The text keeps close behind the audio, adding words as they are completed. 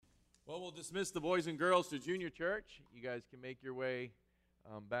Well, we'll dismiss the boys and girls to junior church. You guys can make your way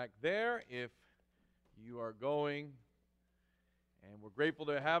back there if you are going. And we're grateful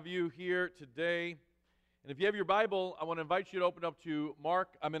to have you here today. And if you have your Bible, I want to invite you to open up to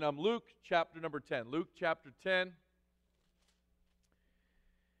Luke chapter number 10. Luke chapter 10.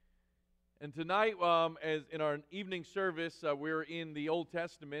 And tonight, as in our evening service, we're in the Old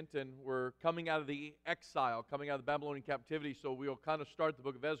Testament, and we're coming out of the exile, coming out of the Babylonian captivity, so we'll kind of start the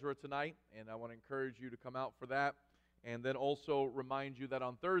book of Ezra tonight, and I want to encourage you to come out for that, and then also remind you that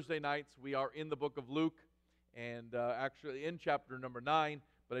on Thursday nights, we are in the book of Luke, and actually in chapter number 9,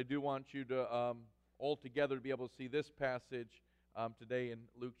 but I do want you to all together to be able to see this passage today in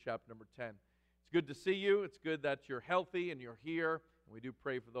Luke chapter number 10. It's good to see you. It's good that you're healthy and you're here. We do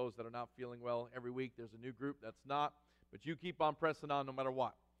pray for those that are not feeling well every week. There's a new group that's not, but you keep on pressing on no matter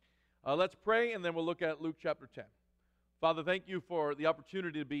what. Let's pray, and then we'll look at Luke chapter 10. Father, thank you for the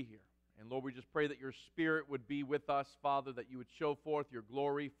opportunity to be here. And Lord, we just pray that your Spirit would be with us, Father, that you would show forth your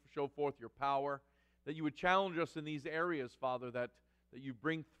glory, show forth your power, that you would challenge us in these areas, Father, that you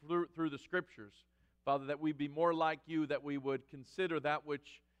bring through the Scriptures. Father, that we be more like you, that we would consider that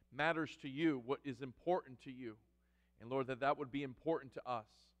which matters to you, what is important to you. And Lord, that would be important to us.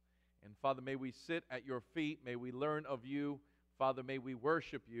 And Father, may we sit at your feet. May we learn of you. Father, may we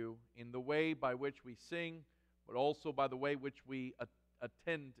worship you in the way by which we sing, but also by the way which we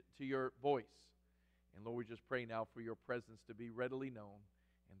attend to your voice. And Lord, we just pray now for your presence to be readily known.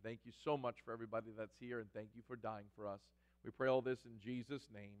 And thank you so much for everybody that's here, and thank you for dying for us. We pray all this in Jesus'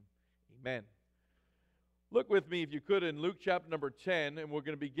 name. Amen. Look with me, if you could, in Luke chapter number 10, and we're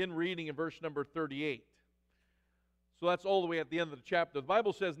going to begin reading in verse number 38. So that's all the way at the end of the chapter. The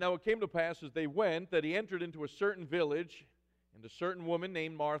Bible says, "Now it came to pass as they went that he entered into a certain village, and a certain woman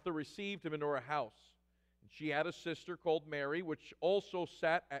named Martha received him into her house. And she had a sister called Mary, which also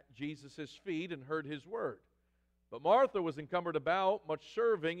sat at Jesus' feet and heard his word. But Martha was encumbered about, much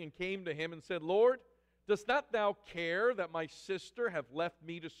serving, and came to him and said, Lord, dost not thou care that my sister hath left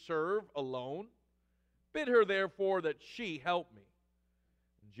me to serve alone? Bid her therefore that she help me.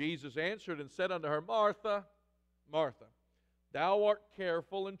 And Jesus answered and said unto her, Martha, Martha, thou art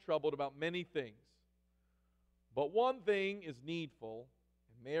careful and troubled about many things. But one thing is needful,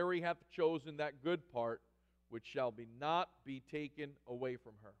 and Mary hath chosen that good part, which shall not be taken away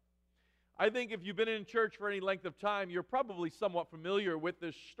from her." I think if you've been in church for any length of time, you're probably somewhat familiar with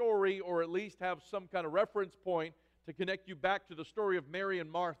this story, or at least have some kind of reference point to connect you back to the story of Mary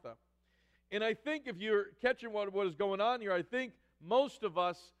and Martha. And I think if you're catching what is going on here, I think most of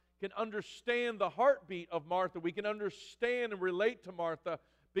us can understand the heartbeat of Martha. We can understand and relate to Martha,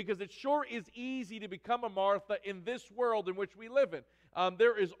 because it sure is easy to become a Martha in this world in which we live in.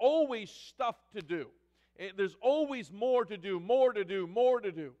 There is always stuff to do. There's always more to do, more to do, more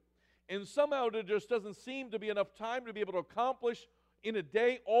to do. And somehow there just doesn't seem to be enough time to be able to accomplish in a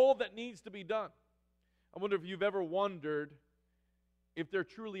day all that needs to be done. I wonder if you've ever wondered if there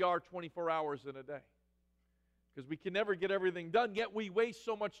truly are 24 hours in a day. Because we can never get everything done, yet we waste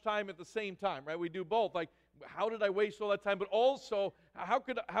so much time at the same time, right? We do both. Like, how did I waste all that time? But also, how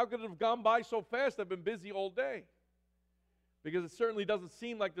could it have gone by so fast? I've been busy all day. Because it certainly doesn't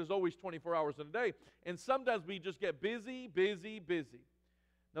seem like there's always 24 hours in a day. And sometimes we just get busy, busy, busy.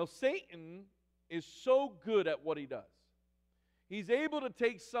 Now, Satan is so good at what he does. He's able to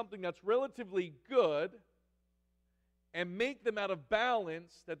take something that's relatively good and make them out of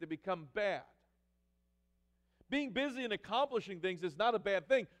balance that they become bad. Being busy and accomplishing things is not a bad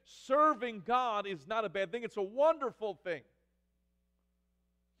thing. Serving God is not a bad thing. It's a wonderful thing.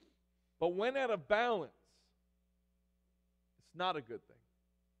 But when out of balance, it's not a good thing.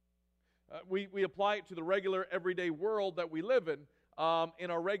 We apply it to the regular, everyday world that we live in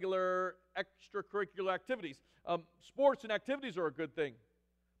our regular extracurricular activities. Sports and activities are a good thing,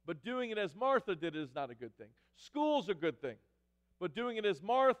 but doing it as Martha did is not a good thing. School's a good thing, but doing it as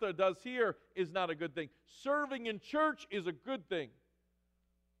Martha does here is not a good thing. Serving in church is a good thing,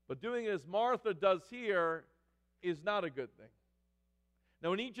 but doing it as Martha does here is not a good thing.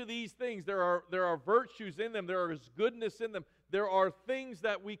 Now, in each of these things, there are virtues in them. There is goodness in them. There are things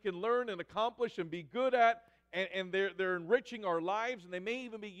that we can learn and accomplish and be good at, and they're enriching our lives, and they may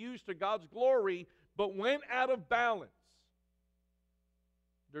even be used to God's glory, but when out of balance,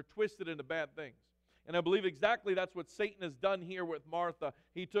 they're twisted into bad things. And I believe exactly that's what Satan has done here with Martha.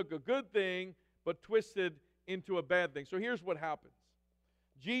 He took a good thing, but twisted into a bad thing. So here's what happens.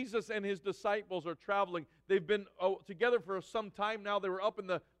 Jesus and his disciples are traveling. They've been together for some time now. They were up in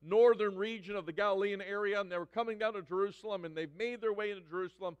the northern region of the Galilean area, and they were coming down to Jerusalem, and they've made their way into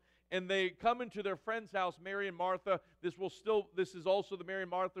Jerusalem. and they come into their friend's house, Mary and Martha. This is also the Mary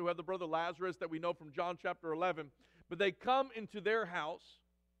and Martha who have the brother Lazarus that we know from John chapter 11. But they come into their house,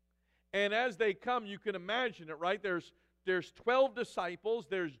 and as they come, you can imagine it, right? There's 12 disciples.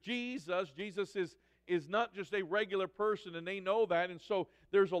 There's Jesus. Jesus is not just a regular person, and they know that. And so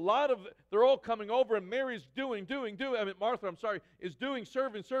there's a lot of, they're all coming over, and Mary's Martha, is doing,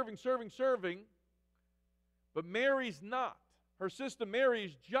 serving. But Mary's not. Her sister Mary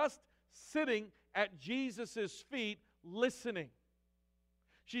is just sitting at Jesus' feet listening.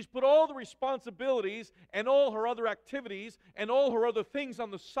 She's put all the responsibilities and all her other activities and all her other things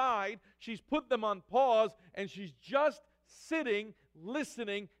on the side. She's put them on pause, and she's just sitting,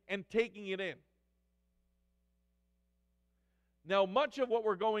 listening, and taking it in. Now, much of what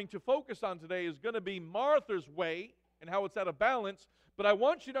we're going to focus on today is going to be Martha's way and how it's out of balance. But I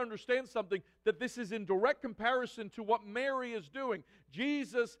want you to understand something, that this is in direct comparison to what Mary is doing.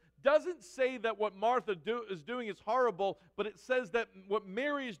 Jesus doesn't say that what Martha is doing is horrible, but it says that what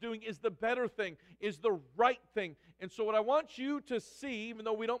Mary is doing is the better thing, is the right thing. And so what I want you to see, even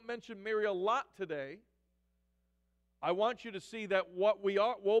though we don't mention Mary a lot today, I want you to see that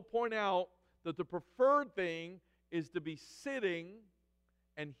we'll point out that the preferred thing is to be sitting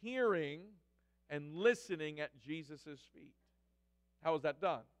and hearing and listening at Jesus' feet. How is that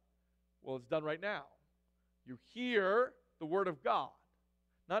done? Well, it's done right now. You hear the Word of God.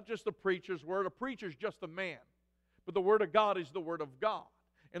 Not just the preacher's word. A preacher's just a man. But the Word of God is the Word of God.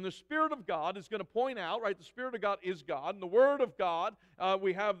 And the Spirit of God is going to point out, right? The Spirit of God is God. And the Word of God,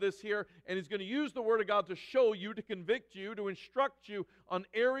 we have this here, and He's going to use the Word of God to show you, to convict you, to instruct you on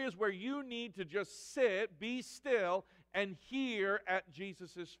areas where you need to just sit, be still, and hear at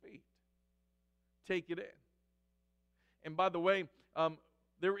Jesus' feet. Take it in. And by the way,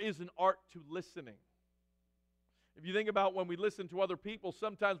 there is an art to listening. If you think about when we listen to other people,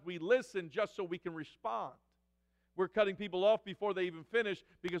 sometimes we listen just so we can respond. We're cutting people off before they even finish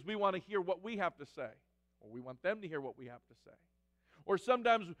because we want to hear what we have to say. Or we want them to hear what we have to say. Or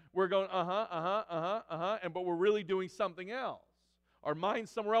sometimes we're going, but we're really doing something else. Our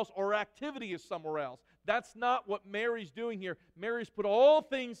mind's somewhere else, or our activity is somewhere else. That's not what Mary's doing here. Mary's put all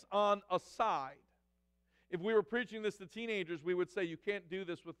things on a side. If we were preaching this to teenagers, we would say you can't do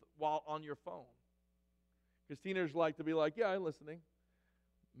this while on your phone. Because teenagers like to be like, yeah, I'm listening.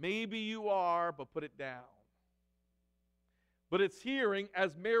 Maybe you are, but put it down. But it's hearing,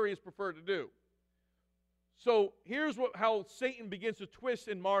 as Mary is preferred to do. So here's how Satan begins to twist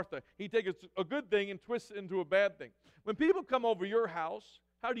in Martha. He takes a good thing and twists it into a bad thing. When people come over your house,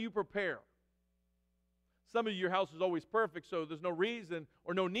 how do you prepare? Some of your house is always perfect, so there's no reason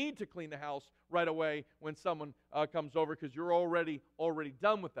or no need to clean the house right away when someone comes over, because you're already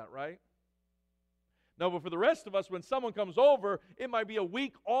done with that, right? No, but for the rest of us, when someone comes over, it might be a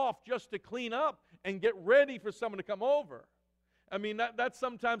week off just to clean up and get ready for someone to come over. I mean, that's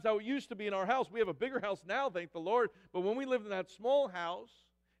sometimes how it used to be in our house. We have a bigger house now, thank the Lord. But when we lived in that small house,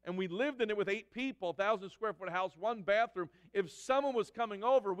 and we lived in it with 8 people, 1,000 square foot house, 1 bathroom, if someone was coming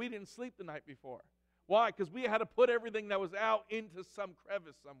over, we didn't sleep the night before. Why? Because we had to put everything that was out into some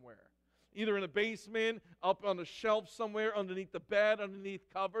crevice somewhere. Either in a basement, up on a shelf somewhere, underneath the bed, underneath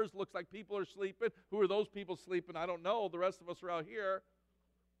covers. Looks like people are sleeping. Who are those people sleeping? I don't know. The rest of us are out here.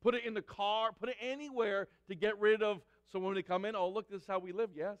 Put it in the car. Put it anywhere to get rid of. So when they come in, oh, look, this is how we live.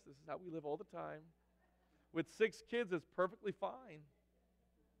 Yes, this is how we live all the time. With 6 kids, it's perfectly fine.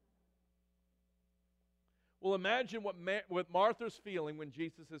 Well, imagine what Martha's feeling when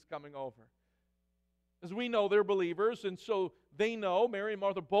Jesus is coming over. As we know, they're believers, and so they know, Mary and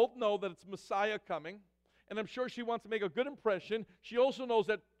Martha both know that it's Messiah coming, and I'm sure she wants to make a good impression. She also knows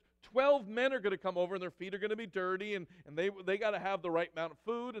that 12 men are going to come over, and their feet are going to be dirty, and they got to have the right amount of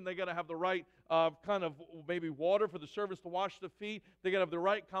food, and they got to have the right kind of maybe water for the servants to wash the feet. They got to have the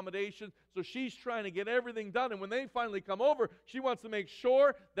right accommodation. So she's trying to get everything done, and when they finally come over, she wants to make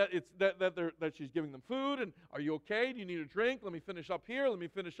sure that that she's giving them food. And are you okay? Do you need a drink? Let me finish up here. Let me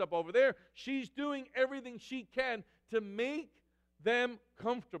finish up over there. She's doing everything she can to make them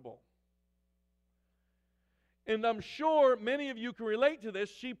comfortable. And I'm sure many of you can relate to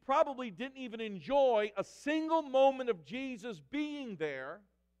this. She probably didn't even enjoy a single moment of Jesus being there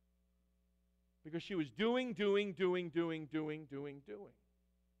because she was doing.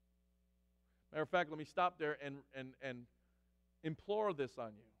 Matter of fact, let me stop there and implore this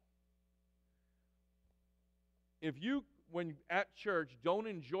on you. If you, when at church, don't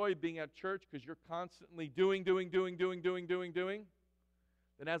enjoy being at church because you're constantly doing,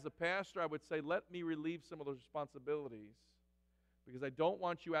 then as a pastor, I would say, let me relieve some of those responsibilities, because I don't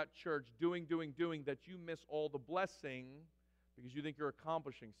want you at church doing that you miss all the blessing because you think you're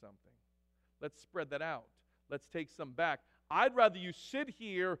accomplishing something. Let's spread that out. Let's take some back. I'd rather you sit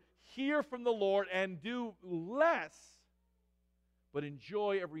here, hear from the Lord, and do less, but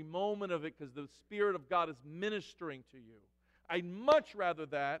enjoy every moment of it because the Spirit of God is ministering to you. I'd much rather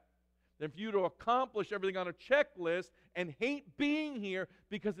that than for you to accomplish everything on a checklist and hate being here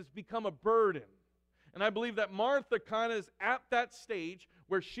because it's become a burden. And I believe that Martha kind of is at that stage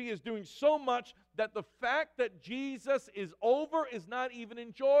where she is doing so much that the fact that Jesus is over is not even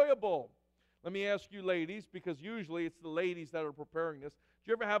enjoyable. Let me ask you ladies, because usually it's the ladies that are preparing this.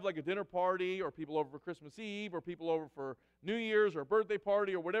 Do you ever have like a dinner party or people over for Christmas Eve or people over for New Year's or a birthday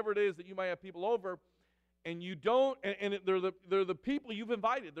party or whatever it is that you might have people over, and you don't, and they're the people you've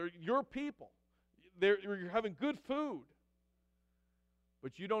invited. They're your people. You're having good food,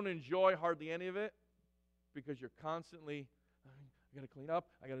 but you don't enjoy hardly any of it because you're constantly, I got to clean up,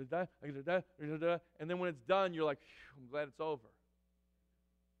 I got to da, I got to da, I got to da, and then when it's done, you're like, I'm glad it's over.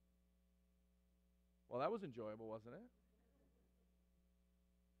 Well, that was enjoyable, wasn't it?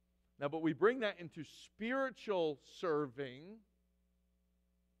 Now, but we bring that into spiritual serving,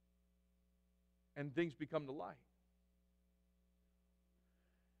 and things become the light.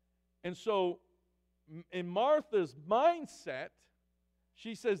 And so, in Martha's mindset,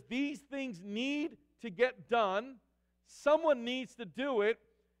 she says, these things need to get done. Someone needs to do it,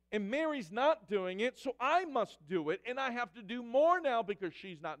 and Mary's not doing it, so I must do it, and I have to do more now because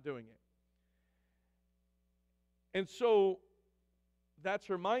she's not doing it. And so that's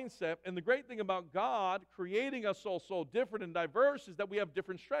her mindset. And the great thing about God creating us all so different and diverse is that we have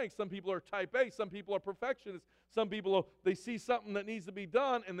different strengths. Some people are type A. Some people are perfectionists. Some people, they see something that needs to be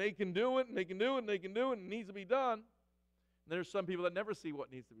done, and they can do it, and they can do it, and they can do it, and it needs to be done. And there's some people that never see what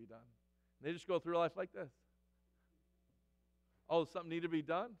needs to be done. And they just go through life like this. Oh, something need to be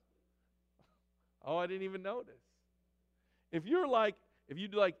done? Oh, I didn't even notice. If you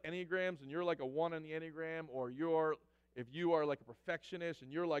do like Enneagrams and you're like a 1 on the Enneagram, or if you are like a perfectionist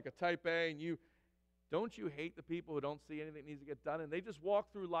and you're like a type A, and don't you hate the people who don't see anything that needs to get done, and they just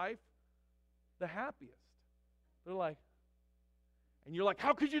walk through life the happiest? They're like, and you're like,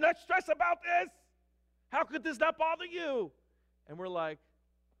 how could you not stress about this? How could this not bother you? And we're like,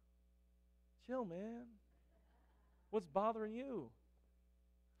 chill, man. What's bothering you?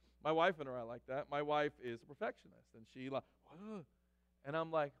 My wife and I are like that. My wife is a perfectionist, and she like, ugh. And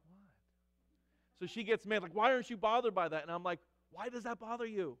I'm like, what? So she gets mad, like, why aren't you bothered by that? And I'm like, why does that bother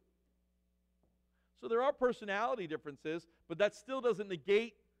you? So there are personality differences, but that still doesn't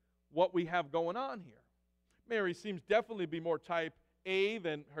negate what we have going on here. Mary seems definitely to be more type A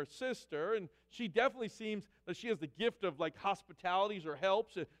than her sister, and she definitely seems that she has the gift of like hospitalities or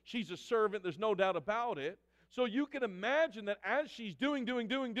helps. She's a servant, there's no doubt about it. So you can imagine that as she's doing,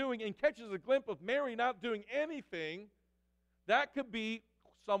 and catches a glimpse of Mary not doing anything, that could be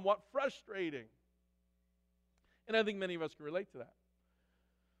somewhat frustrating. And I think many of us can relate to that.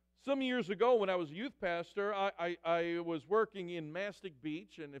 Some years ago when I was a youth pastor, I was working in Mastic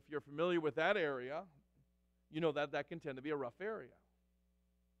Beach, and if you're familiar with that area, you know that can tend to be a rough area.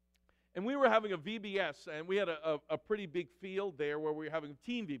 And we were having a VBS, and we had a pretty big field there where we were having a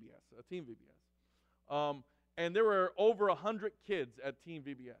team VBS. And there were over 100 kids at Team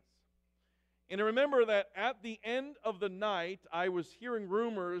VBS. And I remember that at the end of the night, I was hearing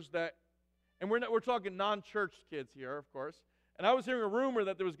rumors that, and we're talking non-church kids here, of course, and I was hearing a rumor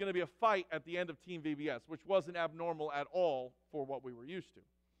that there was going to be a fight at the end of Team VBS, which wasn't abnormal at all for what we were used to.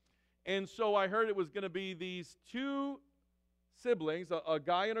 And so I heard it was going to be these two siblings, a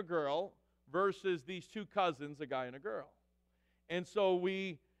guy and a girl, versus these two cousins, a guy and a girl. And so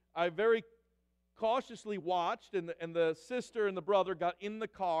I very cautiously watched, and the sister and the brother got in the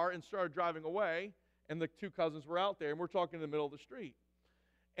car and started driving away, and the two cousins were out there, and we're talking in the middle of the street.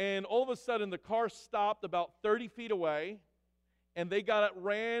 And all of a sudden, the car stopped about 30 feet away, and they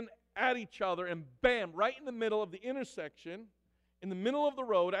ran at each other, and bam, right in the middle of the intersection, in the middle of the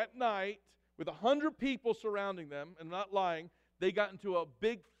road at night, with 100 people surrounding them, and I'm not lying, they got into a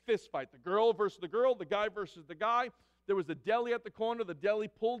big fist fight. The girl versus the girl, the guy versus the guy. There was a deli at the corner. The deli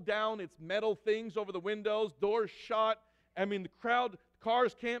pulled down its metal things over the windows, doors shut. I mean, the crowd,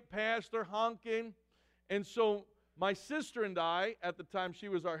 cars can't pass, they're honking. And so my sister and I, at the time she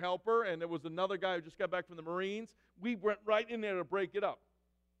was our helper, and there was another guy who just got back from the Marines, we went right in there to break it up.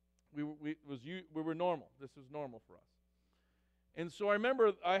 We were normal. This was normal for us. And so I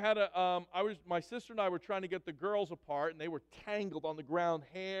remember my sister and I were trying to get the girls apart, and they were tangled on the ground,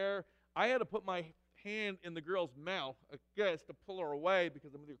 hair. I had to put my hand in the girl's mouth, I guess, to pull her away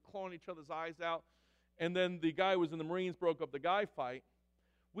because they were clawing each other's eyes out. And then the guy who was in the Marines broke up the guy fight.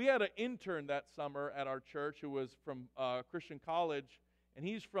 We had an intern that summer at our church who was from Christian college, and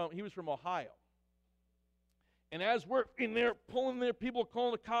he was from Ohio. And as we're in there pulling there, people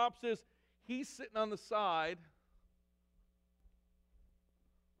calling the cops, he's sitting on the side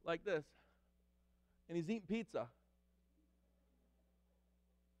like this, and he's eating pizza.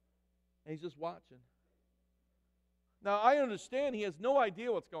 And he's just watching. Now, I understand he has no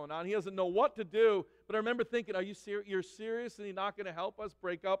idea what's going on. He doesn't know what to do. But I remember thinking, are you serious? You're serious and you're not going to help us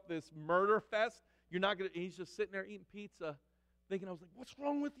break up this murder fest? You're not going to. He's just sitting there eating pizza, thinking, I was like, what's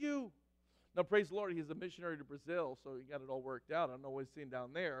wrong with you? Now, praise the Lord, he's a missionary to Brazil, so he got it all worked out. I don't know what he's seeing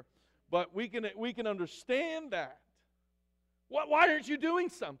down there. But we can understand that. Why aren't you doing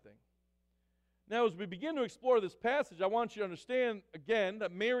something? Now, as we begin to explore this passage, I want you to understand, again,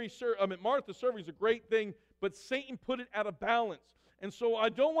 that Martha serving is a great thing, but Satan put it out of balance. And so I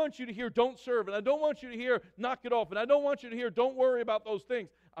don't want you to hear, don't serve, and I don't want you to hear, knock it off, and I don't want you to hear, don't worry about those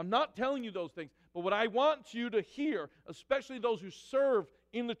things. I'm not telling you those things, but what I want you to hear, especially those who serve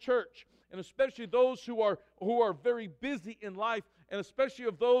in the church, and especially those who are very busy in life, and especially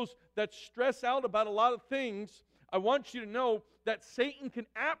of those that stress out about a lot of things, I want you to know that Satan can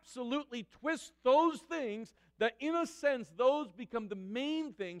absolutely twist those things that, in a sense, those become the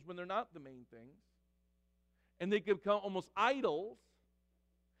main things when they're not the main things. And they can become almost idols.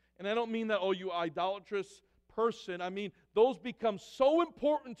 And I don't mean that, oh, you idolatrous person. I mean, those become so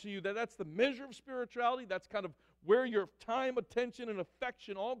important to you that that's the measure of spirituality. That's kind of where your time, attention, and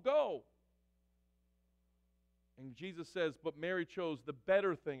affection all go. And Jesus says, but Mary chose the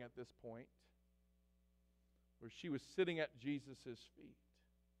better thing at this point, where she was sitting at Jesus' feet.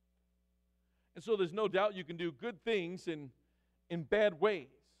 And so there's no doubt you can do good things in bad ways.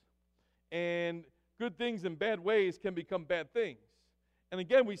 And good things in bad ways can become bad things. And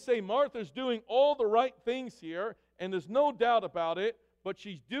again, we say Martha's doing all the right things here, and there's no doubt about it, but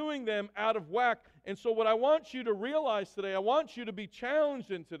she's doing them out of whack. And so what I want you to realize today, I want you to be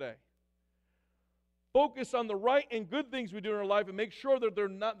challenged in today. Focus on the right and good things we do in our life and make sure that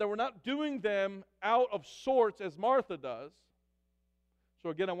we're not doing them out of sorts as Martha does. So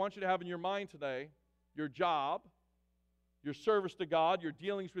again, I want you to have in your mind today your job, your service to God, your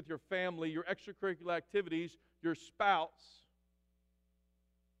dealings with your family, your extracurricular activities, your spouse,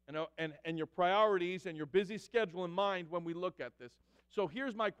 and your priorities and your busy schedule in mind when we look at this. So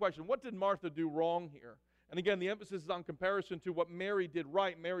here's my question. What did Martha do wrong here? And again, the emphasis is on comparison to what Mary did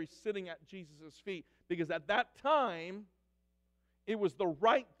right. Mary sitting at Jesus' feet. Because at that time, it was the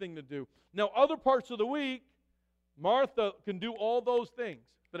right thing to do. Now, other parts of the week, Martha can do all those things.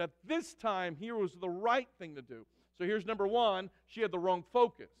 But at this time, here was the right thing to do. So here's number one. She had the wrong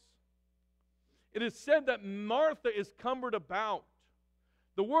focus. It is said that Martha is cumbered about.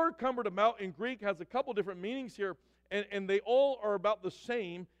 The word cumbered about in Greek has a couple different meanings here. And they all are about the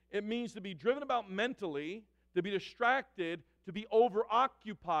same. It means to be driven about mentally, to be distracted, to be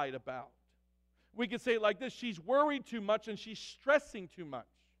overoccupied about. We could say it like this: she's worried too much and she's stressing too much.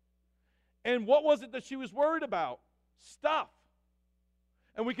 And what was it that she was worried about? Stuff.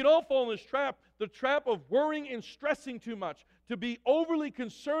 And we can all fall in this trap, the trap of worrying and stressing too much, to be overly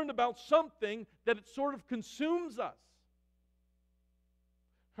concerned about something that it sort of consumes us.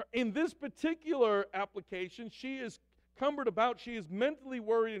 In this particular application, she is cumbered about, she is mentally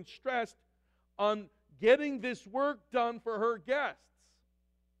worried and stressed on getting this work done for her guests.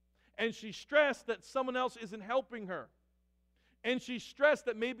 And she's stressed that someone else isn't helping her. And she's stressed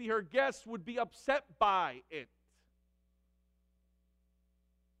that maybe her guests would be upset by it.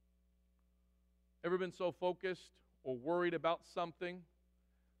 Ever been so focused or worried about something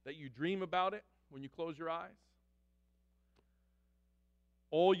that you dream about it when you close your eyes?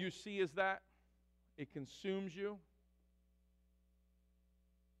 All you see is that. It consumes you.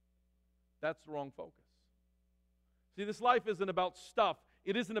 That's the wrong focus. See, this life isn't about stuff.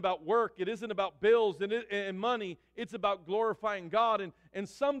 It isn't about work. It isn't about bills and money. It's about glorifying God. And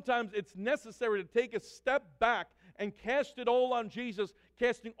sometimes it's necessary to take a step back and cast it all on Jesus,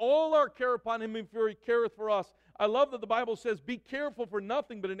 casting all our care upon Him, for He careth for us. I love that the Bible says, be careful for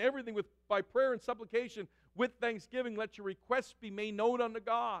nothing, but in everything by prayer and supplication, with thanksgiving, let your requests be made known unto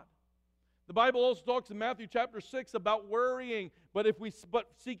God. The Bible also talks in Matthew chapter 6 about worrying, but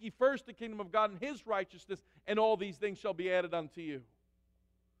seek ye first the kingdom of God and His righteousness, and all these things shall be added unto you.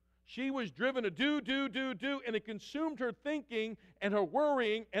 She was driven to do, and it consumed her thinking and her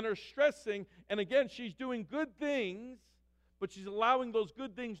worrying and her stressing. And again, she's doing good things, but she's allowing those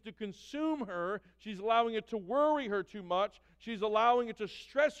good things to consume her. She's allowing it to worry her too much. She's allowing it to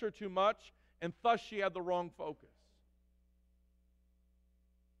stress her too much, and thus she had the wrong focus.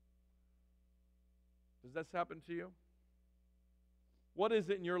 Does this happen to you? What is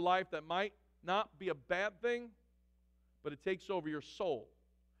it in your life that might not be a bad thing, but it takes over your soul?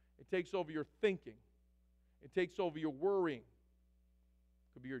 It takes over your thinking. It takes over your worrying.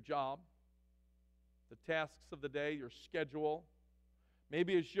 It could be your job, the tasks of the day, your schedule.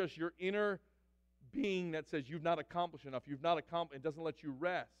 Maybe it's just your inner being that says you've not accomplished enough. You've not accomplished. It doesn't let you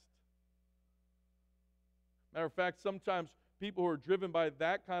rest. Matter of fact, sometimes people who are driven by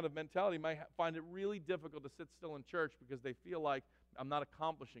that kind of mentality might find it really difficult to sit still in church because they feel like I'm not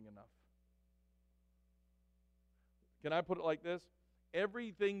accomplishing enough. Can I put it like this?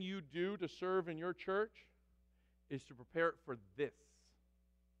 Everything you do to serve in your church is to prepare it for this.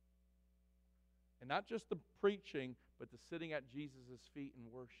 And not just the preaching, but the sitting at Jesus' feet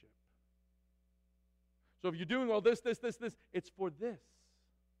in worship. So if you're doing all this, it's for this.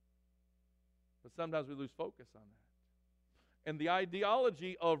 But sometimes we lose focus on that. And the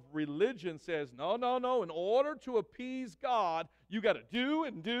ideology of religion says, no, in order to appease God, you got to do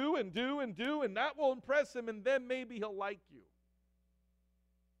and do and do and do, and that will impress Him, and then maybe He'll like you.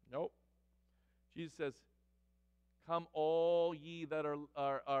 Nope. Jesus says, come all ye that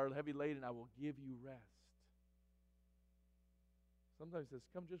are heavy laden, I will give you rest. Sometimes He says,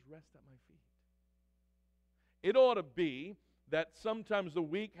 come just rest at my feet. It ought to be that sometimes the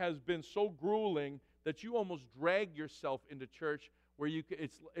week has been so grueling that you almost drag yourself into church where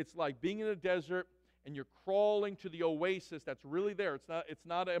it's like being in a desert and you're crawling to the oasis that's really there. It's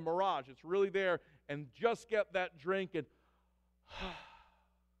not a mirage. It's really there. And just get that drink and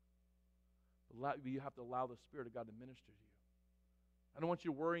you have to allow the Spirit of God to minister to you. I don't want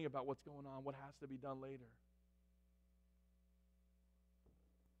you worrying about what's going on, what has to be done later.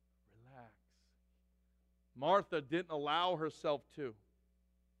 Relax. Martha didn't allow herself to.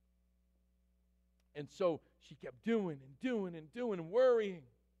 And so she kept doing and worrying.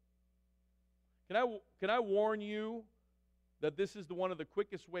 Can I warn you that this is one of the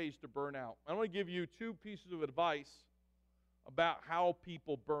quickest ways to burn out? I want to give you two pieces of advice about how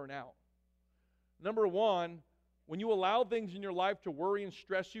people burn out. Number one, when you allow things in your life to worry and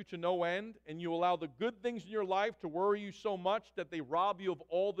stress you to no end, and you allow the good things in your life to worry you so much that they rob you of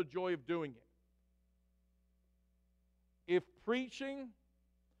all the joy of doing it. If preaching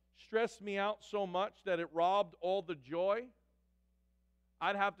stressed me out so much that it robbed all the joy,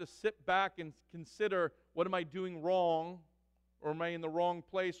 I'd have to sit back and consider, what am I doing wrong? Or am I in the wrong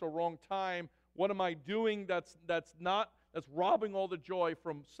place or wrong time? What am I doing that's robbing all the joy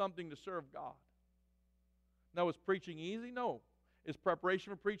from something to serve God? Now, is preaching easy? No. Is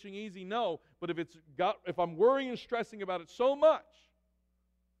preparation for preaching easy? No. But if I'm worrying and stressing about it so much,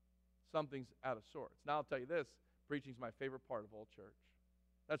 something's out of sorts. Now, I'll tell you this, preaching is my favorite part of all church.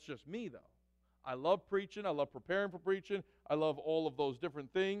 That's just me, though. I love preaching. I love preparing for preaching. I love all of those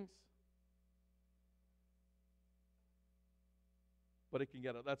different things. But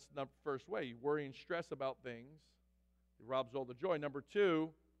that's not the first way. You worry and stress about things. It robs all the joy. Number two,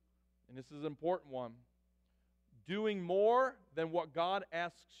 and this is an important one, doing more than what God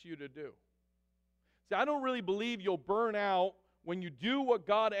asks you to do. See, I don't really believe you'll burn out when you do what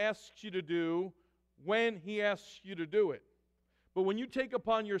God asks you to do when He asks you to do it. But when you take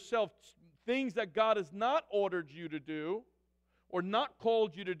upon yourself things that God has not ordered you to do or not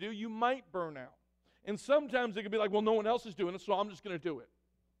called you to do, you might burn out. And sometimes it can be like, well, no one else is doing it, so I'm just going to do it.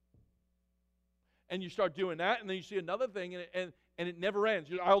 And you start doing that, and then you see another thing, and it never ends.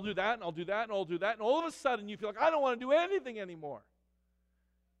 I'll do that, and I'll do that, and I'll do that. And all of a sudden, you feel like, I don't want to do anything anymore.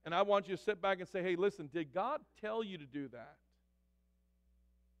 And I want you to sit back and say, hey, listen, did God tell you to do that?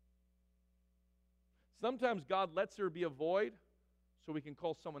 Sometimes God lets there be a void so we can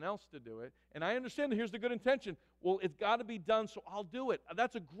call someone else to do it. And I understand that here's the good intention. Well, it's got to be done, so I'll do it.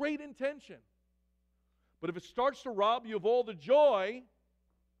 That's a great intention. But if it starts to rob you of all the joy,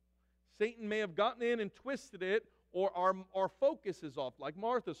 Satan may have gotten in and twisted it, or our focus is off. Like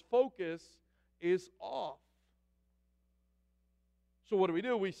Martha's focus is off. So what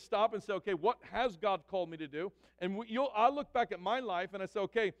do? We stop and say, okay, what has God called me to do? And I look back at my life and I say,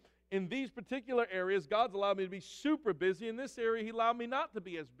 okay, in these particular areas, God's allowed me to be super busy. In this area, He allowed me not to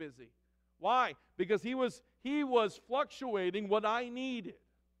be as busy. Why? Because He was fluctuating what I needed.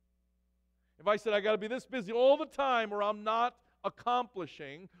 If I said I got to be this busy all the time, or I'm not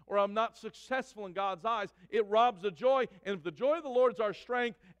accomplishing, or I'm not successful in God's eyes, it robs the joy. And if the joy of the Lord is our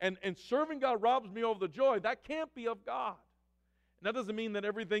strength, and serving God robs me of the joy, that can't be of God. And that doesn't mean that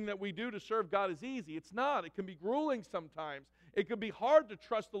everything that we do to serve God is easy. It's not. It can be grueling sometimes. It can be hard to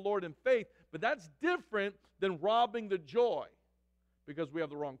trust the Lord in faith, but that's different than robbing the joy because we have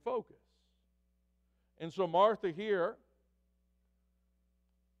the wrong focus. And so Martha here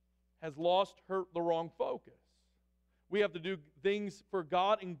has lost the wrong focus. We have to do things for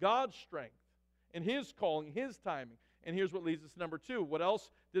God in God's strength, in His calling, His timing. And here's what leads us to number 2. What else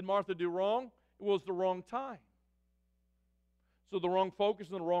did Martha do wrong? It was the wrong time. So the wrong focus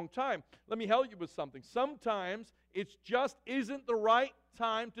and the wrong time. Let me help you with something. Sometimes it just isn't the right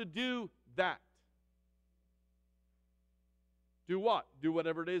time to do that. Do what? Do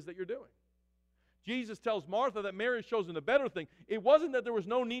whatever it is that you're doing. Jesus tells Martha that Mary's chosen the better thing. It wasn't that there was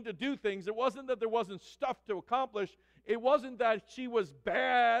no need to do things. It wasn't that there wasn't stuff to accomplish. It wasn't that she was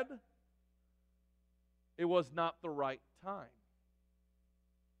bad. It was not the right time.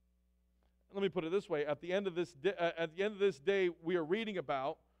 Let me put it this way. At the end of this day, we are reading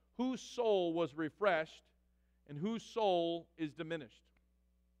about whose soul was refreshed and whose soul is diminished.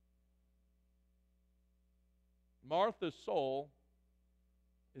 Martha's soul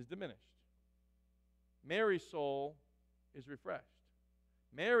is diminished. Mary's soul is refreshed.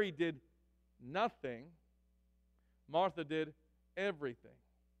 Mary did nothing. Martha did everything.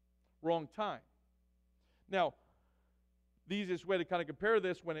 Wrong time. Now, the easiest way to kind of compare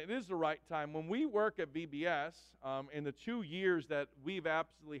this when it is the right time, when we work at VBS, in the 2 years that we've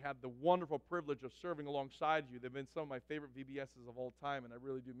absolutely had the wonderful privilege of serving alongside you, they've been some of my favorite VBSs of all time, and I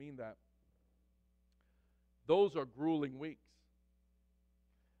really do mean that. Those are grueling weeks.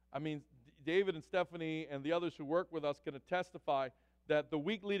 I mean, David and Stephanie and the others who work with us can testify that the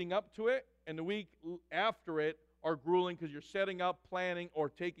week leading up to it and the week after it are grueling because you're setting up, planning, or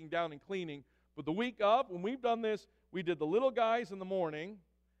taking down and cleaning. But the week up, when we've done this, we did the little guys in the morning,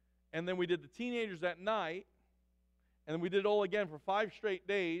 and then we did the teenagers at night, and then we did it all again for 5 straight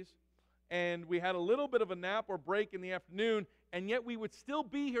days, and we had a little bit of a nap or break in the afternoon, and yet we would still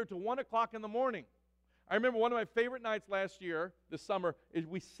be here till 1 o'clock in the morning. I remember one of my favorite nights last year, this summer, is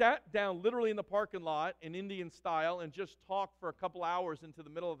we sat down literally in the parking lot in Indian style and just talked for a couple hours into the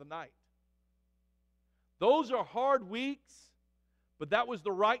middle of the night. Those are hard weeks, but that was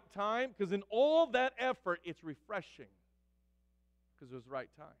the right time because in all that effort, it's refreshing because it was the right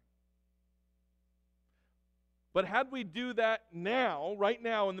time. But had we do that now, right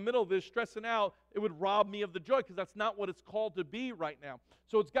now, in the middle of this, stressing out, it would rob me of the joy because that's not what it's called to be right now.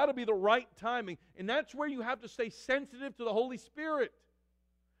 So it's got to be the right timing. And that's where you have to stay sensitive to the Holy Spirit.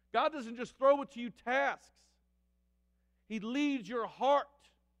 God doesn't just throw it to you tasks. He leads your heart,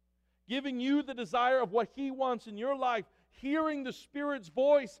 giving you the desire of what He wants in your life, hearing the Spirit's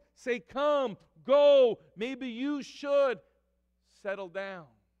voice say, come, go, maybe you should settle down.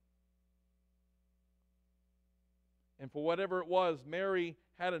 And for whatever it was, Mary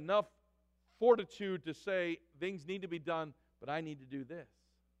had enough fortitude to say, things need to be done, but I need to do this.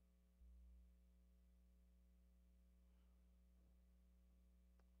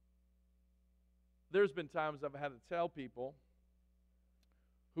 There's been times I've had to tell people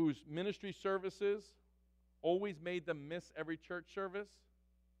whose ministry services always made them miss every church service.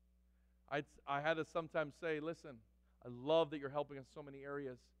 I had to sometimes say, listen, I love that you're helping us in so many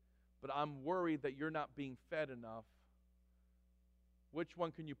areas, but I'm worried that you're not being fed enough. Which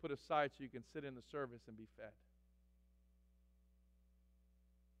one can you put aside so you can sit in the service and be fed?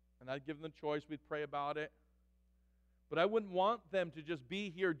 And I'd give them the choice. We'd pray about it. But I wouldn't want them to just be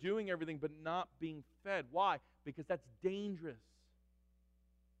here doing everything but not being fed. Why? Because that's dangerous.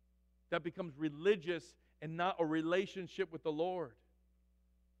 That becomes religious and not a relationship with the Lord.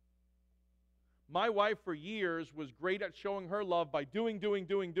 My wife for years was great at showing her love by doing.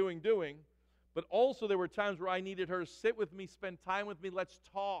 But also there were times where I needed her to sit with me, spend time with me, let's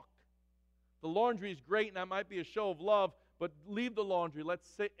talk. The laundry is great and that might be a show of love, but leave the laundry. Let's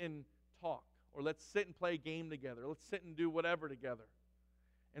sit and talk. Or let's sit and play a game together. Let's sit and do whatever together.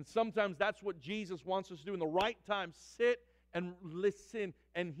 And sometimes that's what Jesus wants us to do in the right time. Sit and listen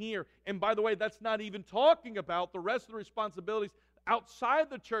and hear. And by the way, that's not even talking about the rest of the responsibilities outside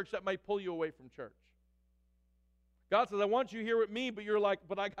the church that might pull you away from church. God says, I want you here with me, but you're like,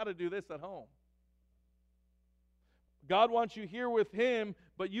 but I got to do this at home. God wants you here with Him,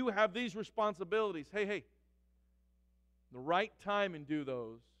 but you have these responsibilities. Hey, the right time and do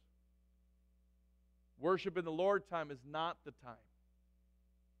those. Worship in the Lord time is not the time.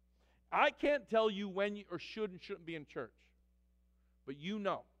 I can't tell you when you or should and shouldn't be in church, but you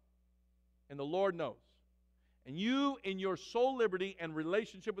know, and the Lord knows. And you, in your soul liberty and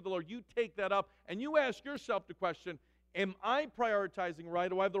relationship with the Lord, you take that up and you ask yourself the question, am I prioritizing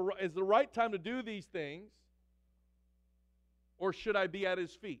right? Is the right time to do these things? Or should I be at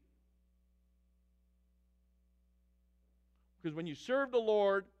His feet? Because when you serve the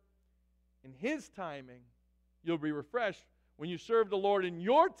Lord in His timing, you'll be refreshed. When you serve the Lord in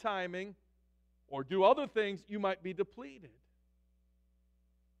your timing or do other things, you might be depleted.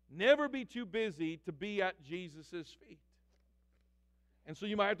 Never be too busy to be at Jesus' feet. And so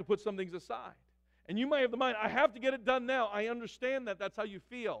you might have to put some things aside. And you might have the mind, I have to get it done now. I understand that. That's how you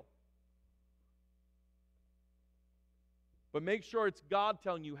feel. But make sure it's God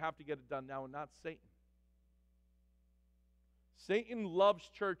telling you have to get it done now and not Satan. Satan loves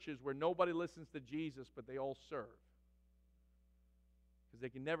churches where nobody listens to Jesus, but they all serve. Because they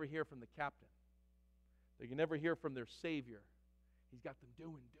can never hear from the captain. They can never hear from their Savior. He's got them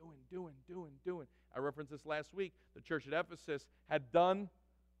doing. I referenced this last week. The church at Ephesus had done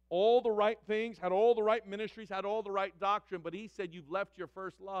all the right things, had all the right ministries, had all the right doctrine, but he said, you've left your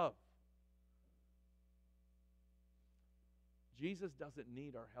first love. Jesus doesn't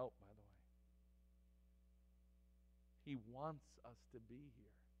need our help, by the way. He wants us to be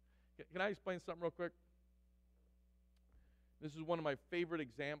here. Can I explain something real quick? This is one of my favorite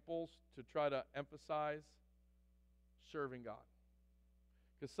examples to try to emphasize serving God.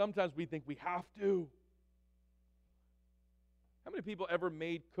 Because sometimes we think we have to. How many people ever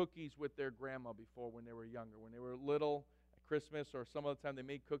made cookies with their grandma before when they were younger? When they were little, at Christmas, or some other time they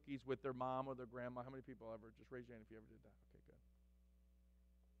made cookies with their mom or their grandma? How many people ever? Just raise your hand if you ever did that. Okay,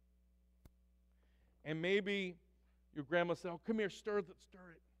 good. And maybe your grandma said, oh, come here, stir it.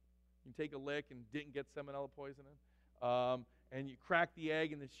 You take a lick and didn't get salmonella poisoning. And you cracked the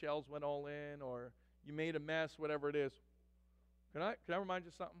egg and the shells went all in, or you made a mess, whatever it is. Can I remind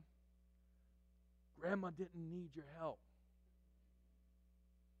you something? Grandma didn't need your help.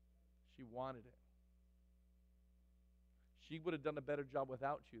 She wanted it. She would have done a better job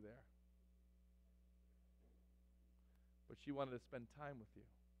without you there. But she wanted to spend time with you.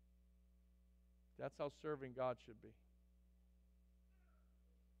 That's how serving God should be.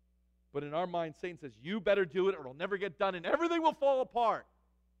 But in our mind, Satan says, you better do it or it'll never get done and everything will fall apart.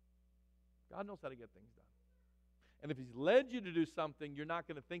 God knows how to get things done. And if He's led you to do something, you're not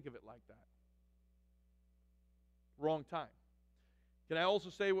going to think of it like that. Wrong time. Can I also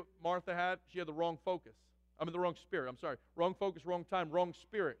say what Martha had? She had the wrong focus. The wrong spirit. I'm sorry. Wrong focus, wrong time, wrong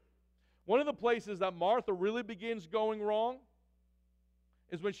spirit. One of the places that Martha really begins going wrong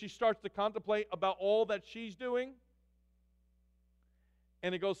is when she starts to contemplate about all that she's doing.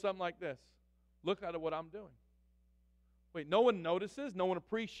 And it goes something like this. Look at what I'm doing. Wait, no one notices, no one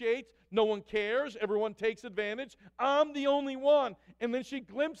appreciates, no one cares, everyone takes advantage. I'm the only one. And then she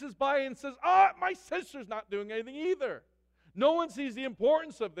glimpses by and says, my sister's not doing anything either. No one sees the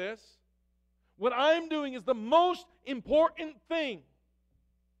importance of this. What I'm doing is the most important thing.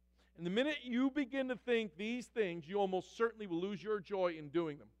 And the minute you begin to think these things, you almost certainly will lose your joy in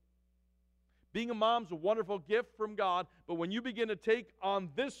doing them. Being a mom's a wonderful gift from God, but when you begin to take on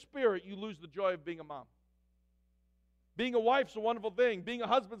this spirit, you lose the joy of being a mom. Being a wife's a wonderful thing. Being a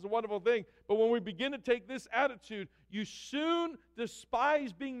husband's a wonderful thing. But when we begin to take this attitude, you soon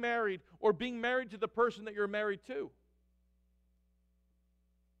despise being married or being married to the person that you're married to.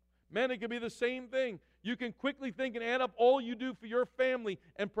 Men, it can be the same thing. You can quickly think and add up all you do for your family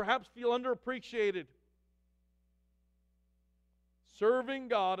and perhaps feel underappreciated. Serving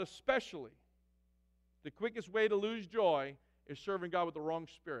God especially, the quickest way to lose joy is serving God with the wrong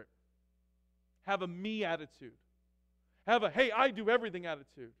spirit. Have a me attitude. Have a, hey, I do everything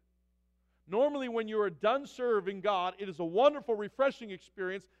attitude. Normally when you are done serving God, it is a wonderful, refreshing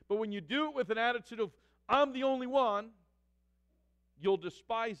experience, but when you do it with an attitude of, I'm the only one, you'll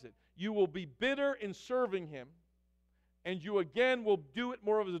despise it. You will be bitter in serving Him, and you again will do it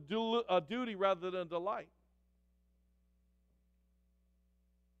more of a duty rather than a delight.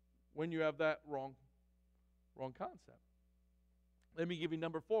 When you have that wrong concept. Let me give you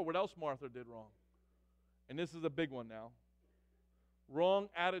number 4. What else Martha did wrong? And this is a big one now. Wrong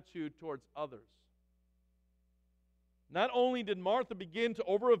attitude towards others. Not only did Martha begin to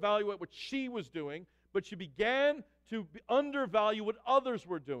over-evaluate what she was doing, but she began to undervalue what others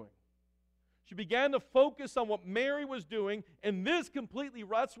were doing. She began to focus on what Mary was doing, and this completely,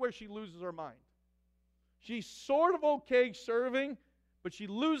 that's where she loses her mind. She's sort of okay serving, but she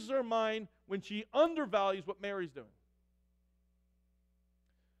loses her mind when she undervalues what Mary's doing.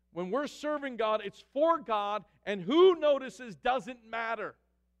 When we're serving God, it's for God, and who notices doesn't matter.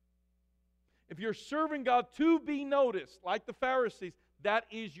 If you're serving God to be noticed, like the Pharisees, that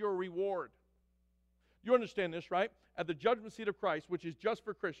is your reward. You understand this, right? At the judgment seat of Christ, which is just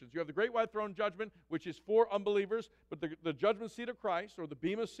for Christians. You have the great white throne judgment, which is for unbelievers, but the judgment seat of Christ, or the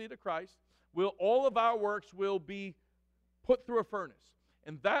bema seat of Christ, all of our works will be put through a furnace.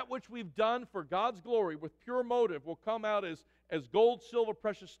 And that which we've done for God's glory with pure motive will come out as gold, silver,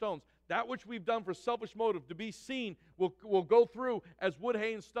 precious stones. That which we've done for selfish motive to be seen will go through as wood,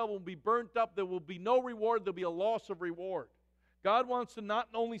 hay, and stubble, will be burnt up. There will be no reward. There will be a loss of reward. God wants to not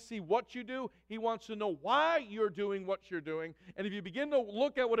only see what you do, He wants to know why you're doing what you're doing. And if you begin to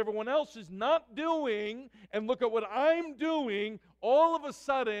look at what everyone else is not doing and look at what I'm doing, all of a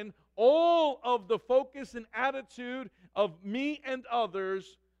sudden, all of the focus and attitude of me and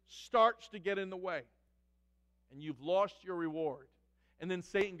others starts to get in the way. And you've lost your reward. And then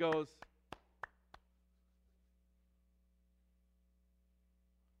Satan goes,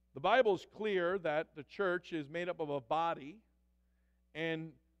 the Bible is clear that the church is made up of a body,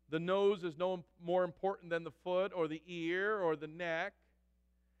 and the nose is no more important than the foot or the ear or the neck.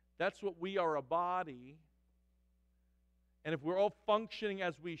 That's what we are, a body. And if we're all functioning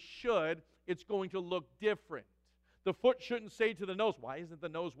as we should, it's going to look different. The foot shouldn't say to the nose, why isn't the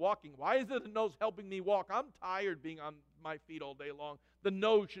nose walking? Why isn't the nose helping me walk? I'm tired being on my feet all day long. The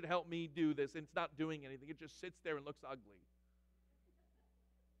nose should help me do this, and it's not doing anything. It just sits there and looks ugly.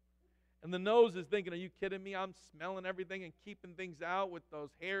 And the nose is thinking, are you kidding me? I'm smelling everything and keeping things out with those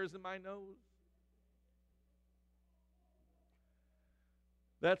hairs in my nose.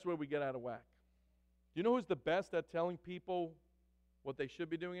 That's where we get out of whack. Do you know who's the best at telling people what they should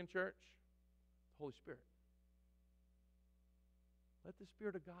be doing in church? The Holy Spirit. Let the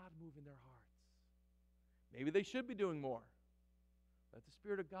Spirit of God move in their hearts. Maybe they should be doing more. Let the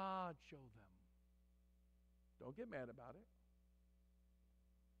Spirit of God show them. Don't get mad about it.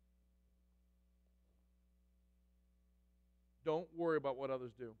 Don't worry about what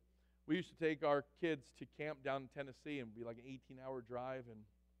others do. We used to take our kids to camp down in Tennessee, and it would be like an 18-hour drive, and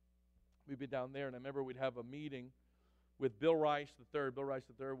we'd be down there, and I remember we'd have a meeting with Bill Rice III. Bill Rice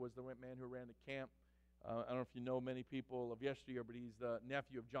III was the man who ran the camp. I don't know if you know many people of yesteryear, but he's the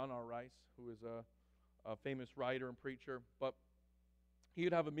nephew of John R. Rice, who is a famous writer and preacher. But he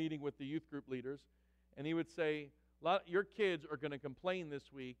would have a meeting with the youth group leaders, and he would say, your kids are going to complain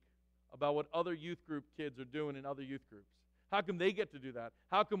this week about what other youth group kids are doing in other youth groups. How come they get to do that?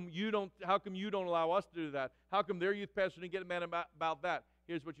 How come you don't allow us to do that? How come their youth pastor didn't get mad about that?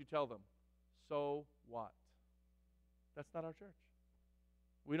 Here's what you tell them. So what? That's not our church.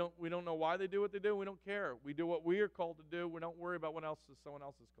 We don't know why they do what they do. We don't care. We do what we are called to do. We don't worry about what someone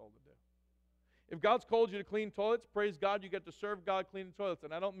else is called to do. If God's called you to clean toilets, praise God, you get to serve God cleaning toilets.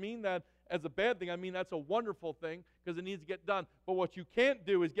 And I don't mean that as a bad thing. I mean that's a wonderful thing because it needs to get done. But what you can't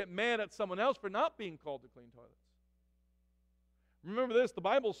do is get mad at someone else for not being called to clean toilets. Remember this, the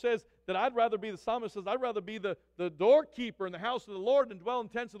Bible says that the psalmist says, I'd rather be the doorkeeper in the house of the Lord than dwell in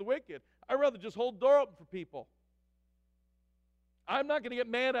tents of the wicked. I'd rather just hold the door open for people. I'm not going to get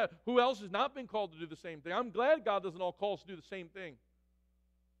mad at who else has not been called to do the same thing. I'm glad God doesn't all call us to do the same thing.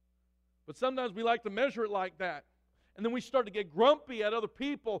 But sometimes we like to measure it like that. And then we start to get grumpy at other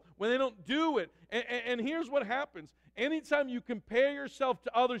people when they don't do it. And here's what happens. Anytime you compare yourself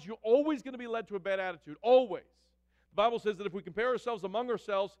to others, you're always going to be led to a bad attitude. Always. The Bible says that if we compare ourselves among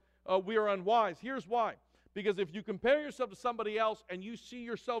ourselves, we are unwise. Here's why. Because if you compare yourself to somebody else and you see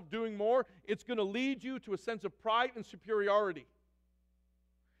yourself doing more, it's going to lead you to a sense of pride and superiority.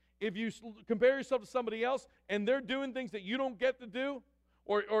 If you compare yourself to somebody else and they're doing things that you don't get to do,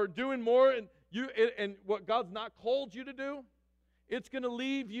 or doing more and what God's not called you to do, it's going to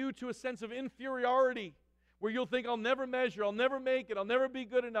leave you to a sense of inferiority where you'll think, I'll never measure, I'll never make it, I'll never be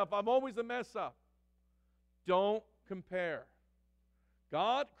good enough, I'm always a mess up. Don't compare.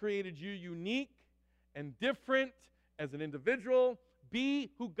 God created you unique and different as an individual.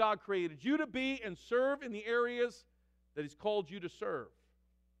 Be who God created you to be and serve in the areas that He's called you to serve.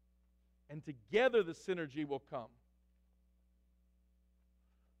 And together the synergy will come.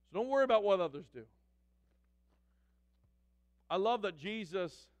 So don't worry about what others do. I love that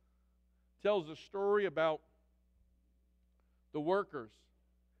Jesus tells a story about the workers.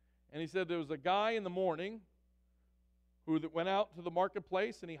 And He said there was a guy in the morning who went out to the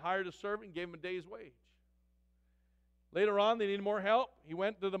marketplace and he hired a servant and gave him a day's wage. Later on, they needed more help. He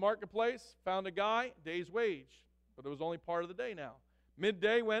went to the marketplace, found a guy, day's wage. But it was only part of the day now.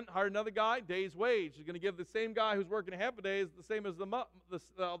 Midday went, hired another guy, day's wage. He's going to give the same guy who's working half a day the same as the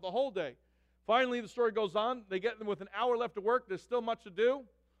whole day. Finally, the story goes on. They get them with an hour left to work. There's still much to do.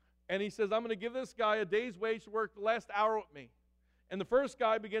 And he says, I'm going to give this guy a day's wage to work the last hour with me. And the first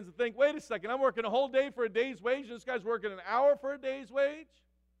guy begins to think, wait a second, I'm working a whole day for a day's wage, and this guy's working an hour for a day's wage?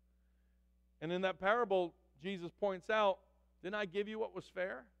 And in that parable, Jesus points out, didn't I give you what was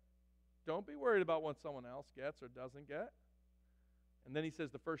fair? Don't be worried about what someone else gets or doesn't get. And then he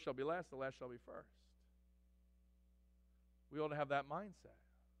says, the first shall be last, the last shall be first. We ought to have that mindset.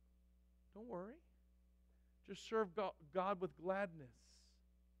 Don't worry. Just serve God with gladness.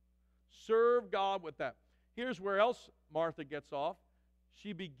 Serve God with that. Here's where else Martha gets off.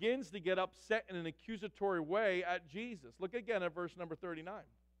 she begins to get upset in an accusatory way at Jesus. Look again at verse number 39.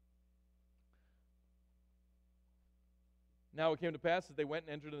 Now it came to pass as they went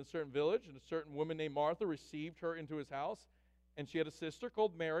and entered in a certain village, and a certain woman named Martha received her into his house. And she had a sister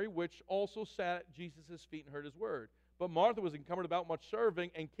called Mary, which also sat at Jesus' feet and heard his word. But Martha was encumbered about much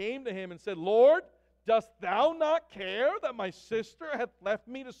serving, and came to him and said, Lord, dost thou not care that my sister hath left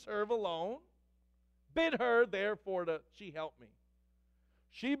me to serve alone? Bid her, therefore, that she help me.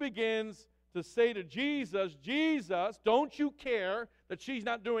 She begins to say to Jesus, Jesus, don't you care that she's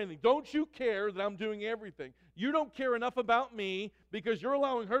not doing anything? Don't you care that I'm doing everything? You don't care enough about me because you're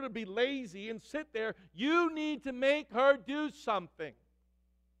allowing her to be lazy and sit there. You need to make her do something.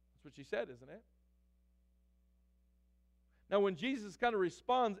 That's what she said, isn't it? Now, when Jesus kind of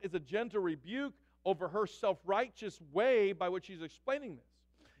responds, it's a gentle rebuke over her self-righteous way by which she's explaining this.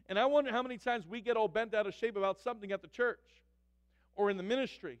 And I wonder how many times we get all bent out of shape about something at the church or in the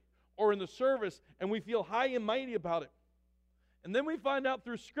ministry or in the service, and we feel high and mighty about it. And then we find out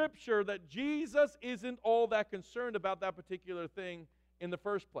through Scripture that Jesus isn't all that concerned about that particular thing in the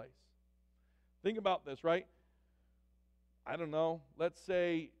first place. Think about this, right? I don't know. Let's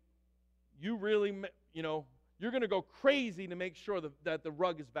say you really, you're going to go crazy to make sure that the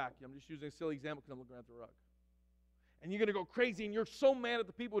rug is vacuumed. I'm just using a silly example because I'm looking at the rug. And you're going to go crazy, and you're so mad at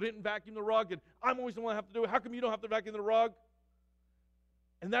the people who didn't vacuum the rug, and I'm always the one who have to do it. How come you don't have to vacuum the rug?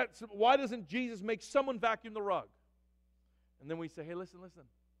 And that's why doesn't Jesus make someone vacuum the rug? And then we say, hey, listen.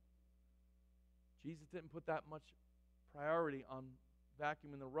 Jesus didn't put that much priority on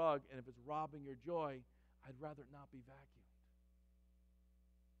vacuuming the rug, and if it's robbing your joy, I'd rather it not be vacuumed.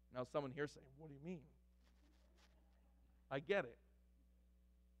 Now someone here saying, what do you mean? I get it.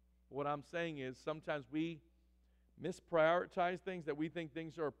 What I'm saying is sometimes we misprioritize things that we think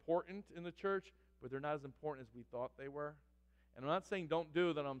things are important in the church, but they're not as important as we thought they were. And I'm not saying don't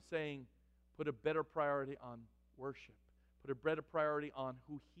do that. I'm saying put a better priority on worship. Put a better priority on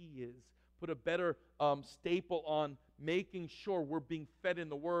who He is. Put a better staple on making sure we're being fed in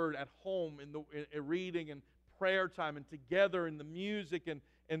the Word at home, in reading and prayer time, and together in the music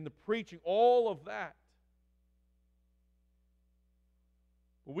and the preaching, all of that.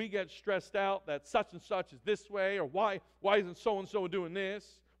 We get stressed out that such and such is this way, or why isn't so-and-so doing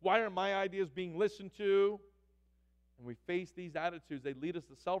this? Why aren't my ideas being listened to? And we face these attitudes. They lead us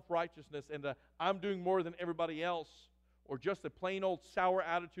to self-righteousness and to I'm doing more than everybody else, or just a plain old sour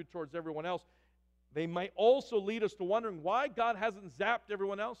attitude towards everyone else. They might also lead us to wondering why God hasn't zapped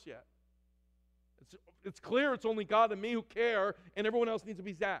everyone else yet. It's clear it's only God and me who care, and everyone else needs to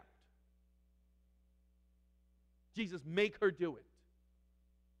be zapped. Jesus, make her do it.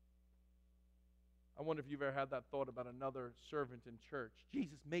 I wonder if you've ever had that thought about another servant in church.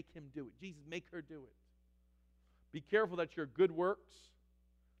 Jesus, make him do it. Jesus, make her do it. Be careful that your good works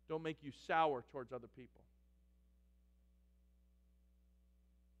don't make you sour towards other people.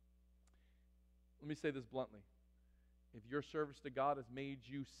 Let me say this bluntly. If your service to God has made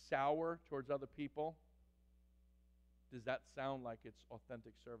you sour towards other people, does that sound like it's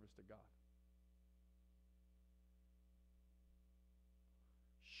authentic service to God?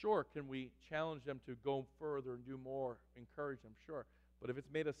 Sure, can we challenge them to go further and do more, encourage them? Sure. But if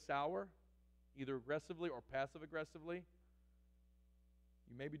it's made us sour, either aggressively or passive-aggressively,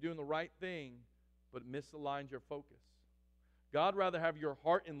 you may be doing the right thing, but it misaligns your focus. God rather have your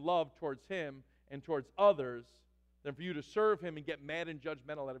heart in love towards Him and towards others than for you to serve Him and get mad and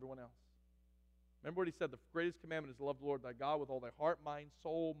judgmental at everyone else. Remember what He said, the greatest commandment is to love the Lord thy God with all thy heart, mind,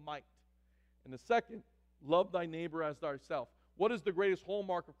 soul, might. And the second, love thy neighbor as thyself. What is the greatest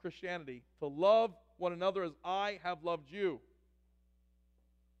hallmark of Christianity? To love one another as I have loved you.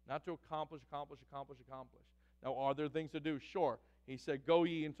 Not to accomplish. Now, are there things to do? Sure. He said, go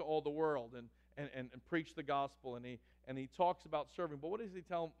ye into all the world and preach the gospel. And he talks about serving. But what does he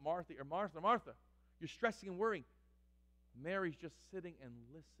tell Martha? Martha, you're stressing and worrying. Mary's just sitting and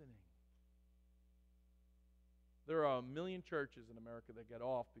listening. There are a million churches in America that get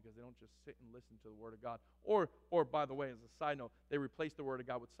off because they don't just sit and listen to the Word of God. Or by the way, as a side note, they replace the Word of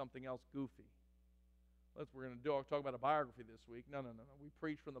God with something else goofy. We're going to talk about a biography this week. No. We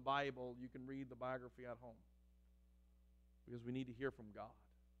preach from the Bible. You can read the biography at home. Because we need to hear from God.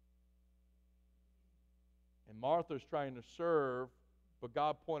 And Martha's trying to serve, but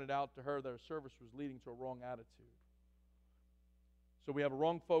God pointed out to her that her service was leading to a wrong attitude. So we have a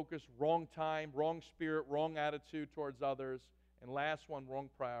wrong focus, wrong time, wrong spirit, wrong attitude towards others. And last one, wrong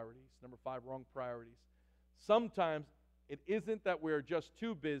priorities. Number 5, wrong priorities. Sometimes it isn't that we're just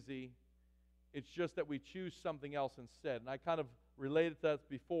too busy. It's just that we choose something else instead. And I kind of related to that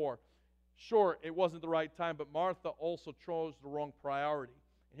before. Sure, it wasn't the right time, but Martha also chose the wrong priority.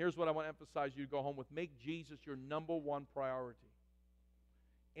 And here's what I want to emphasize you to go home with. Make Jesus your number one priority.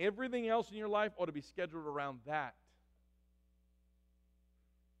 Everything else in your life ought to be scheduled around that.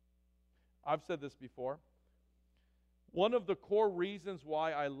 I've said this before. One of the core reasons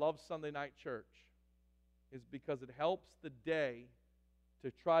why I love Sunday night church is because it helps the day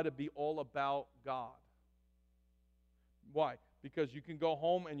to try to be all about God. Why? Because you can go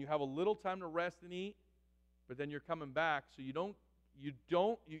home and you have a little time to rest and eat, but then you're coming back, so you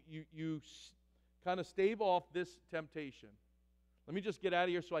kind of stave off this temptation. Let me just get out of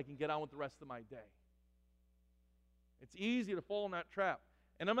here so I can get on with the rest of my day. It's easy to fall in that trap.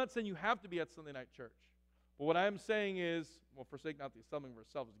 And I'm not saying you have to be at Sunday night church. But what I'm saying is, well, forsake not the assembling of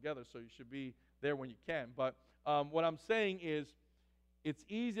ourselves together, so you should be there when you can. But what I'm saying is, it's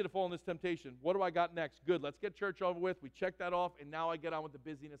easy to fall in this temptation. What do I got next? Good, let's get church over with. We check that off, and now I get on with the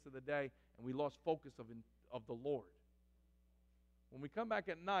busyness of the day, and we lost focus of the Lord. When we come back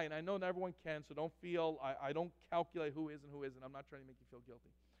at 9, I know not everyone can, so don't feel, I don't calculate who is and who isn't. I'm not trying to make you feel guilty.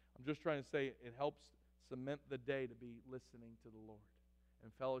 I'm just trying to say it helps cement the day to be listening to the Lord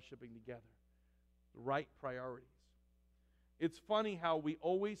and fellowshipping together. The right priorities. It's funny how we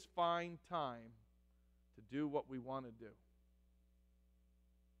always find time to do what we want to do.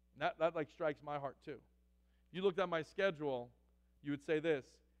 That like strikes my heart too. If you looked at my schedule, you would say this: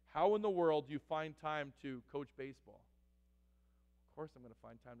 how in the world do you find time to coach baseball? Of course I'm going to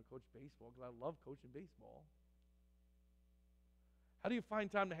find time to coach baseball because I love coaching baseball. How do you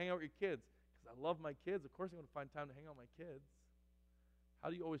find time to hang out with your kids? Because I love my kids. Of course I'm going to find time to hang out with my kids. How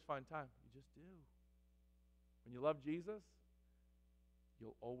do you always find time? You just do. When you love Jesus,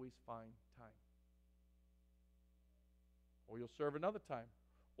 you'll always find time. Or you'll serve another time.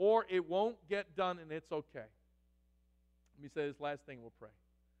 Or it won't get done and it's okay. Let me say this last thing and we'll pray.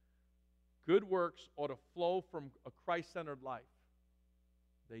 Good works ought to flow from a Christ-centered life.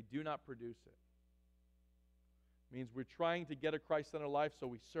 They do not produce it. It means we're trying to get a Christ-centered life, so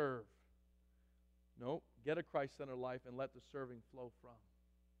we serve. No, get a Christ-centered life and let the serving flow from.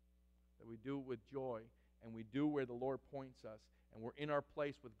 That we do it with joy, and we do where the Lord points us, and we're in our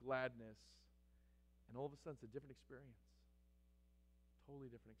place with gladness, and all of a sudden it's a different experience. Totally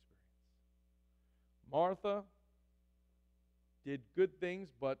different experience. Martha did good things,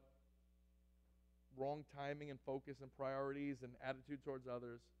 but wrong timing and focus and priorities and attitude towards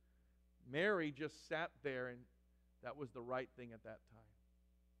others. Mary just sat there, and that was the right thing at that time.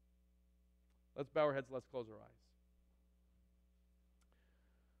 Let's bow our heads, let's close our eyes.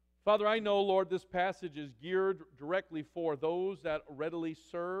 Father, I know, Lord, this passage is geared directly for those that readily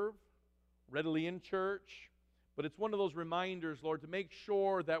serve, readily in church, but it's one of those reminders, Lord, to make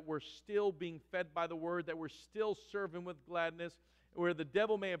sure that we're still being fed by the Word, that we're still serving with gladness, where the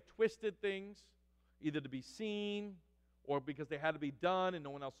devil may have twisted things, either to be seen, or because they had to be done and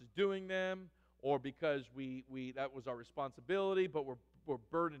no one else is doing them, or because we that was our responsibility, but we're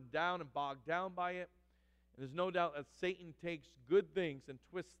burdened down and bogged down by it. And there's no doubt that Satan takes good things and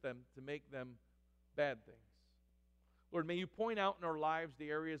twists them to make them bad things. Lord, may you point out in our lives the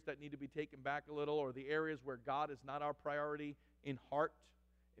areas that need to be taken back a little, or the areas where God is not our priority in heart.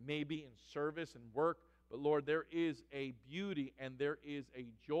 It may be in service and work, but Lord, there is a beauty and there is a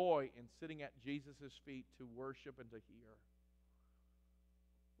joy in sitting at Jesus' feet to worship and to hear.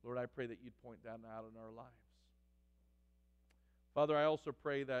 Lord, I pray that you'd point that out in our lives. Father, I also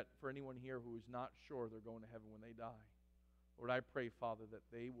pray that for anyone here who is not sure they're going to heaven when they die, Lord, I pray, Father, that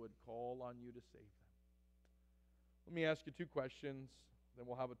they would call on you to save them. Let me ask you two questions, then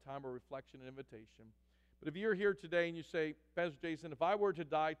we'll have a time of reflection and invitation. But if you're here today and you say, Pastor Jason, if I were to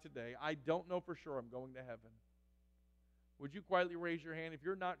die today, I don't know for sure I'm going to heaven. Would you quietly raise your hand? If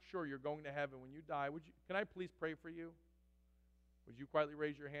you're not sure you're going to heaven when you die, can I please pray for you? Would you quietly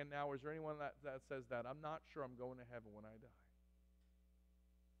raise your hand now? Or is there anyone that says that? I'm not sure I'm going to heaven when I die.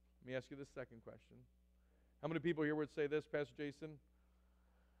 Let me ask you this second question. How many people here would say this, Pastor Jason?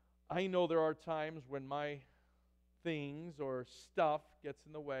 I know there are times when my things or stuff gets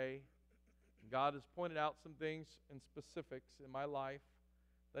in the way. God has pointed out some things and specifics in my life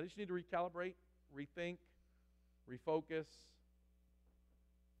that I just need to recalibrate, rethink, refocus.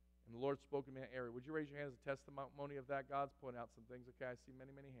 And the Lord's spoken to me in that area. Would you raise your hand as a testimony of that? God's pointed out some things. Okay, I see many,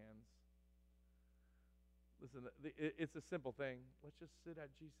 many hands. Listen, it's a simple thing. Let's just sit at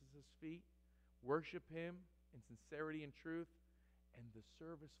Jesus' feet, worship Him in sincerity and truth, and the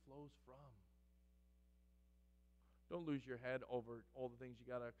service flows from. Don't lose your head over all the things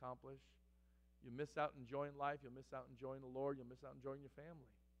you got to accomplish. You'll miss out enjoying life. You'll miss out enjoying the Lord. You'll miss out enjoying your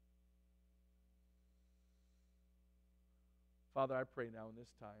family. Father, I pray now in this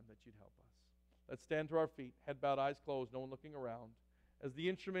time that you'd help us. Let's stand to our feet, head bowed, eyes closed, no one looking around. As the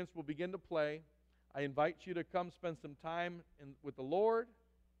instruments will begin to play, I invite you to come spend some time with the Lord,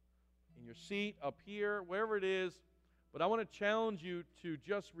 in your seat, up here, wherever it is. But I want to challenge you to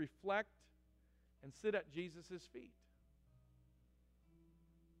just reflect and sit at Jesus' feet.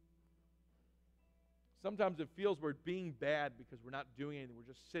 Sometimes it feels we're being bad because we're not doing anything.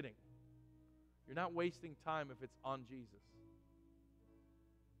 We're just sitting. You're not wasting time if it's on Jesus.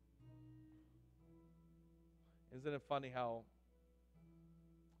 Isn't it funny how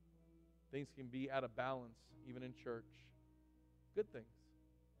things can be out of balance even in church? Good things.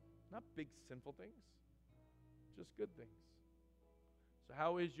 Not big sinful things. Just good things. So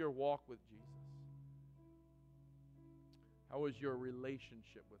how is your walk with Jesus? How is your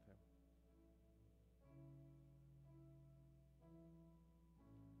relationship with Him?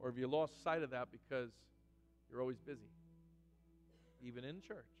 Or have you lost sight of that because you're always busy, even in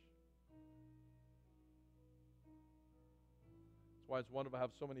church? That's why it's wonderful to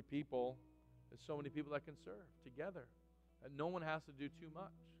have so many people. There's so many people that can serve together, that no one has to do too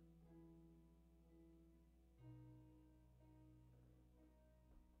much.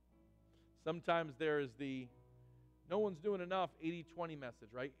 Sometimes there is the no one's doing enough 80-20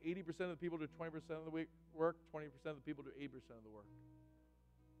 message, right? 80% of the people do 20% of the work, 20% of the people do 80% of the work.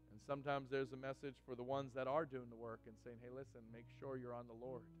 And sometimes there's a message for the ones that are doing the work and saying, hey, listen, make sure you're on the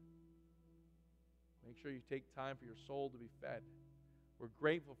Lord. Make sure you take time for your soul to be fed. We're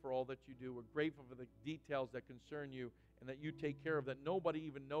grateful for all that you do. We're grateful for the details that concern you and that you take care of that nobody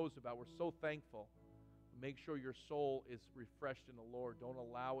even knows about. We're so thankful. Make sure your soul is refreshed in the Lord. Don't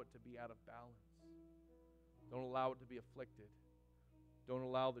allow it to be out of balance. Don't allow it to be afflicted. Don't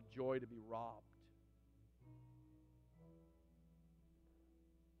allow the joy to be robbed.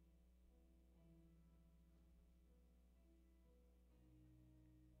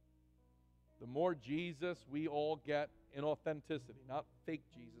 The more Jesus we all get in authenticity, not fake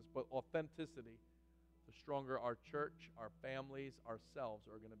Jesus, but authenticity, the stronger our church, our families, ourselves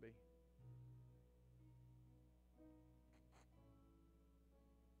are going to be.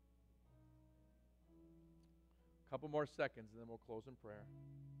 A couple more seconds and then we'll close in prayer.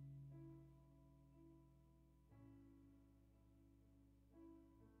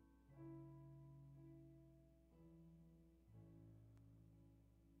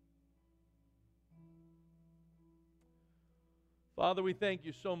 Father, we thank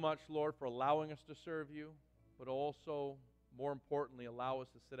you so much, Lord, for allowing us to serve you, but also, more importantly, allow us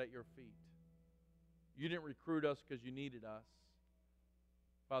to sit at your feet. You didn't recruit us because you needed us.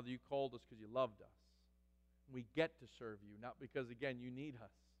 Father, you called us because you loved us. We get to serve you, not because, again, you need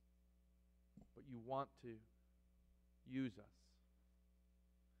us, but you want to use us.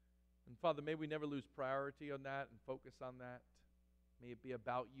 And Father, may we never lose priority on that and focus on that. May it be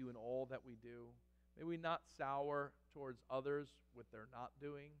about you in all that we do. May we not sour towards others what they're not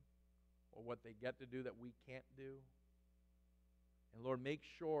doing or what they get to do that we can't do. And Lord, make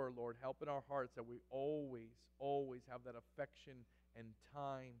sure, Lord, help in our hearts that we always, always have that affection and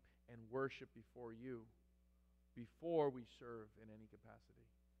time and worship before you, before we serve in any capacity.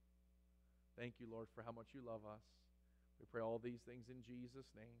 Thank you, Lord, for how much you love us. We pray all these things in Jesus'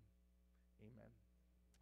 name. Amen.